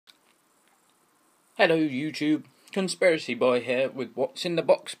Hello YouTube, Conspiracy Boy here with What's in the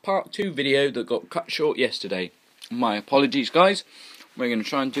Box Part 2 video that got cut short yesterday. My apologies guys, we're going to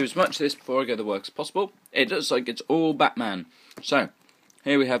try and do as much of this before I get the work as possible. It looks like it's all Batman. So,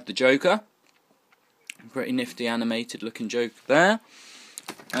 here we have the Joker, pretty nifty animated looking Joker there.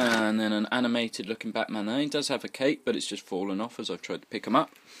 And then an animated looking Batman there. He does have a cape but it's just fallen off as I've tried to pick him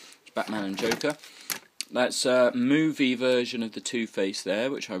up. It's Batman and Joker. That's a movie version of the Two-Face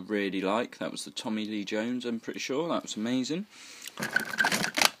there, which I really like. That was the Tommy Lee Jones, I'm pretty sure. That was amazing.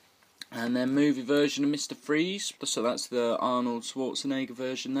 And then movie version of Mr. Freeze. So that's the Arnold Schwarzenegger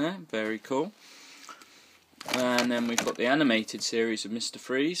version there. Very cool. And then we've got the animated series of Mr.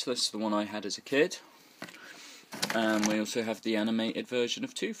 Freeze. That's the one I had as a kid. And we also have the animated version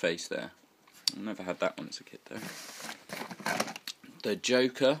of Two-Face there. I never had that one as a kid though. The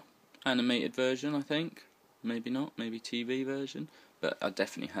Joker animated version, I think. Maybe not, maybe TV version. But I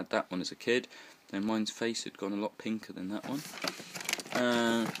definitely had that one as a kid. Then mine's face had gone a lot pinker than that one.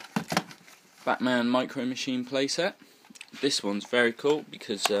 Batman Micro Machine playset. This one's very cool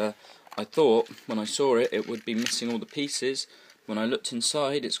because I thought when I saw it, it would be missing all the pieces. When I looked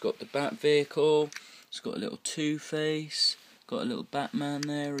inside, it's got the Bat vehicle, it's got a little Two-Face, got a little Batman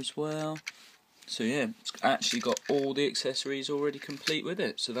there as well. So yeah, it's actually got all the accessories already complete with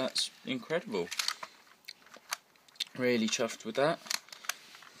it, so that's incredible. Really chuffed with that.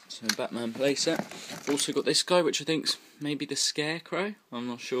 So Batman playset. Also got this guy, which I think's maybe the Scarecrow. I'm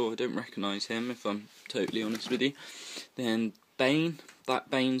not sure, I don't recognise him if I'm totally honest with you. Then Bane. That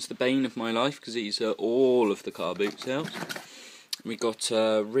Bane's the bane of my life because he's all of the car boot sales. We got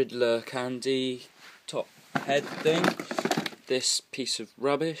Riddler candy top head thing. This piece of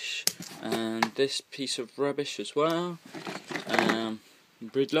rubbish, and this piece of rubbish as well.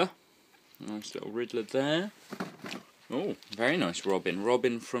 Riddler, nice little Riddler there. Oh, very nice Robin.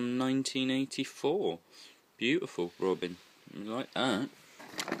 Robin from 1984. Beautiful Robin. You like that?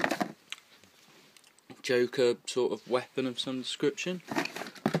 Joker sort of weapon of some description.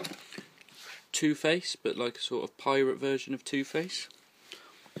 Two-Face, but like a sort of pirate version of Two-Face.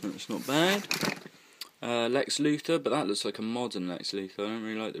 That's not bad. Lex Luthor, but that looks like a modern Lex Luthor. I don't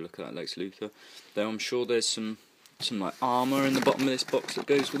really like the look of that Lex Luthor. Though I'm sure there's some like armour in the bottom of this box that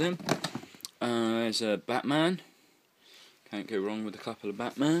goes with him. There's a Batman. Can't go wrong with a couple of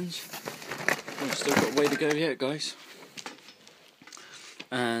Batmans. Oh, still got a way to go yet, guys.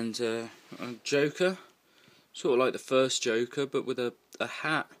 And a Joker. Sort of like the first Joker, but with a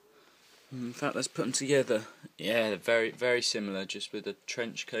hat. In fact, let's put them together. Yeah, very, very similar, just with a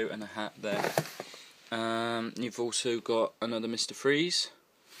trench coat and a hat there. You've also got another Mr. Freeze,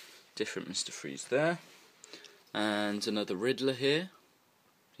 different Mr. Freeze there, and another Riddler here.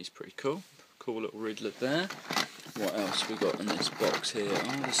 He's pretty cool, cool little Riddler there. What else we got in this box here?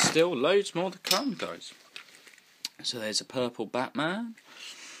 Oh, there's still loads more to come, guys. So there's a purple Batman,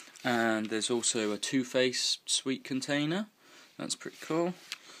 and there's also a Two-Face sweet container. That's pretty cool.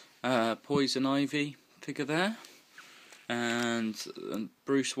 Poison Ivy figure there, and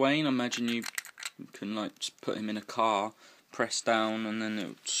Bruce Wayne. I imagine you can like just put him in a car, press down, and then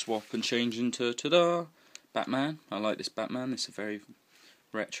it'll swap and change into ta-da! Batman. I like this Batman. It's a very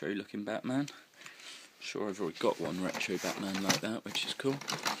retro looking Batman. Sure I've already got one retro Batman like that, which is cool.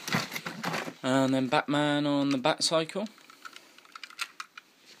 And then Batman on the Bat-cycle.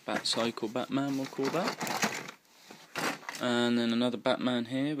 Bat-cycle Batman, we'll call that. And then another Batman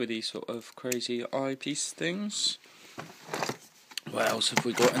here with these sort of crazy eyepiece things. What else have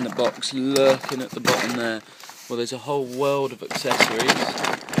we got in the box lurking at the bottom there? Well, there's a whole world of accessories.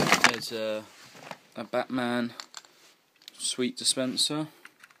 There's a Batman sweet dispenser.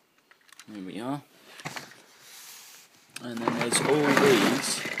 Here we are. And then there's all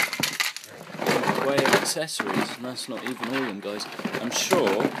these way of accessories, and that's not even all of them, guys. I'm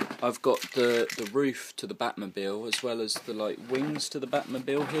sure I've got the roof to the Batmobile as well as the like wings to the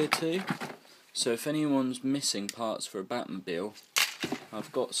Batmobile here too. So if anyone's missing parts for a Batmobile,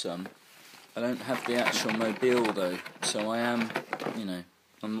 I've got some. I don't have the actual mobile though, so I am, you know,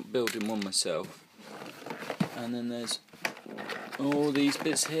 I'm building one myself. And then there's all these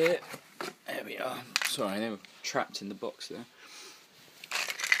bits here. There we are. Sorry, they were trapped in the box there.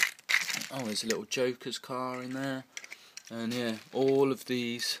 Oh, there's a little Joker's car in there. And yeah, all of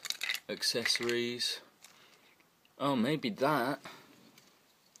these accessories. Oh, maybe that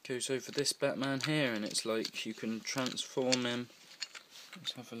goes over this Batman here, and it's like you can transform him.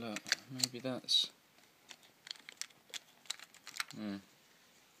 Let's have a look. Maybe that's... I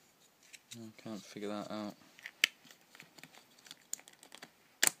can't figure that out.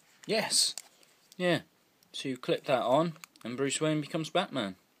 Yes! Yeah. So you clip that on, and Bruce Wayne becomes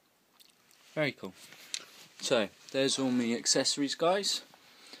Batman. Very cool. So, there's all my accessories, guys.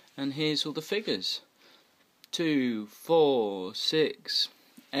 And here's all the figures. 2, 4, 6,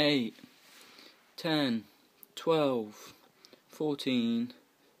 8, 10, 12, 14,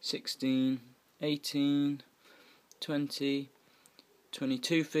 16, 18, 20,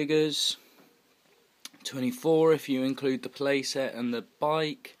 22 figures, 24 if you include the playset and the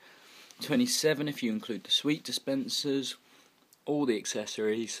bike, 27 if you include the sweet dispensers, all the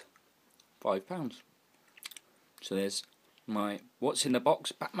accessories, £5. So there's my what's in the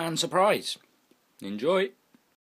box Batman surprise. Enjoy!